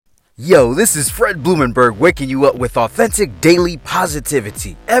Yo, this is Fred Blumenberg waking you up with authentic daily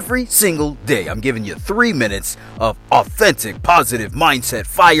positivity. Every single day, I'm giving you 3 minutes of authentic positive mindset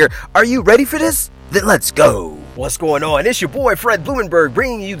fire. Are you ready for this? Then let's go. What's going on? It's your boy Fred Blumenberg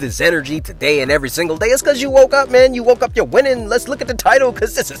bringing you this energy today and every single day. It's because you woke up, man. You woke up, you're winning. Let's look at the title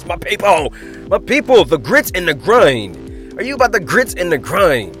because this is my people. My people, the grit and the grind. Are you about the grit and the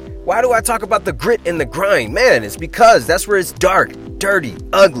grind? Why do I talk about the grit and the grind? Man, it's because that's where it's dark, dirty,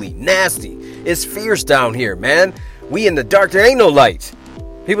 ugly, nasty. It's fierce down here, man. We in the dark, there ain't no light.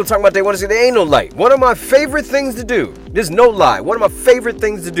 People talking about they want to say there ain't no light. One of my favorite things to do, there's no lie, one of my favorite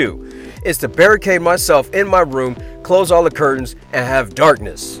things to do is to barricade myself in my room, close all the curtains, and have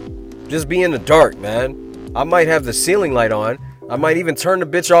darkness. Just be in the dark, man. I might have the ceiling light on. I might even turn the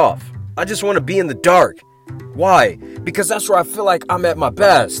bitch off. I just want to be in the dark. Why? Because that's where I feel like I'm at my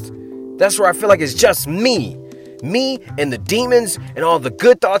best. That's where I feel like it's just me. Me and the demons and all the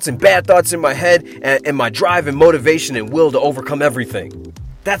good thoughts and bad thoughts in my head and my drive and motivation and will to overcome everything.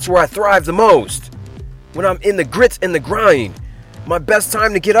 That's where I thrive the most. When I'm in the grit and the grind. My best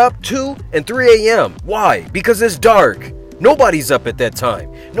time to get up, 2 and 3 a.m. Why? Because it's dark. Nobody's up at that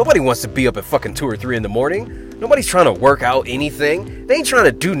time. Nobody wants to be up at fucking 2 or 3 in the morning. Nobody's trying to work out anything. They ain't trying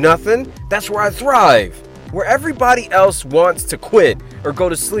to do nothing. That's where I thrive. Where everybody else wants to quit or go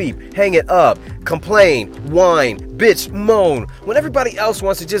to sleep, hang it up, complain, whine, bitch, moan. When everybody else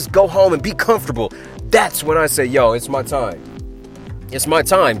wants to just go home and be comfortable, that's when I say, yo, it's my time. It's my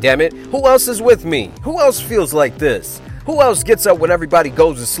time, damn it. Who else is with me? Who else feels like this? Who else gets up when everybody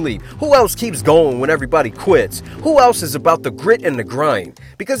goes to sleep? Who else keeps going when everybody quits? Who else is about the grit and the grind?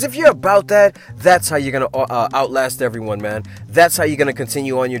 Because if you're about that, that's how you're going to outlast everyone, man. That's how you're going to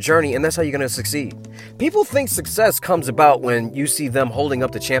continue on your journey, and that's how you're going to succeed. People think success comes about when you see them holding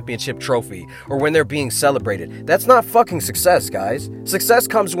up the championship trophy or when they're being celebrated. That's not fucking success, guys. Success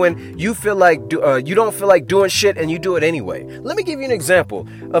comes when you feel like you don't feel like doing shit and you do it anyway. Let me give you an example.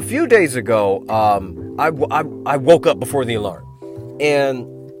 A few days ago, I woke up before the alarm, and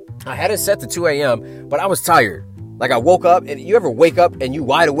I had it set to 2 a.m., but I was tired. Like, I woke up, and you ever wake up and you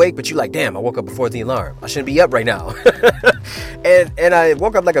wide awake, but you like, damn, I woke up before the alarm. I shouldn't be up right now. and I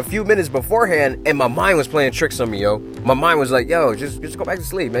woke up like a few minutes beforehand, and my mind was playing tricks on me, yo. My mind was like, yo, just go back to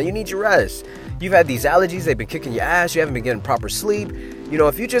sleep, man. You need your rest. You've had these allergies. They've been kicking your ass. You haven't been getting proper sleep. You know,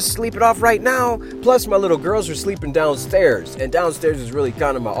 if you just sleep it off right now, plus my little girls are sleeping downstairs, and downstairs is really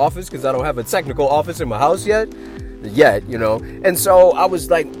kind of my office because I don't have a technical office in my house yet, you know. And so I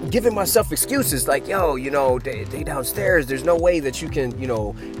was like giving myself excuses like, yo, you know, they downstairs. There's no way that you can, you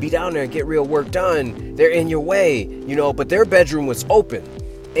know, be down there and get real work done. They're in your way, you know, but their bedroom was open.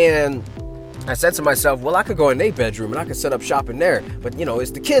 And I said to myself, well, I could go in their bedroom and I could set up shop in there. But, you know,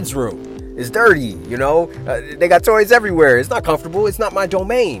 it's the kids' room. It's dirty, you know. They got toys everywhere. It's not comfortable. It's not my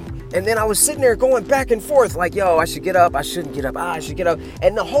domain. And then I was sitting there going back and forth like, yo, I should get up. I shouldn't get up. I should get up.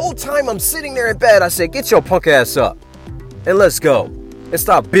 And the whole time I'm sitting there in bed, I said, get your punk ass up and let's go and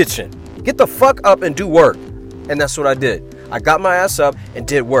stop bitching. Get the fuck up and do work. And that's what I did. I got my ass up and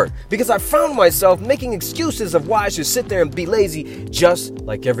did work because I found myself making excuses of why I should sit there and be lazy just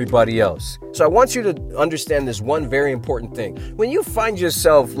like everybody else. So I want you to understand this one very important thing. When you find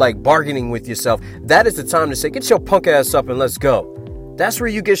yourself like bargaining with yourself, that is the time to say, get your punk ass up and let's go. That's where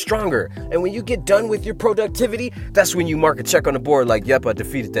you get stronger. And when you get done with your productivity, that's when you mark a check on the board like, yep, I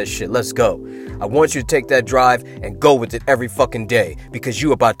defeated that shit. Let's go. I want you to take that drive and go with it every fucking day because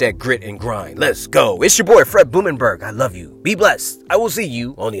you about that grit and grind. Let's go. It's your boy, Fred Blumenberg. I love you. Be blessed. I will see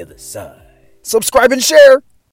you on the other side. Subscribe and share.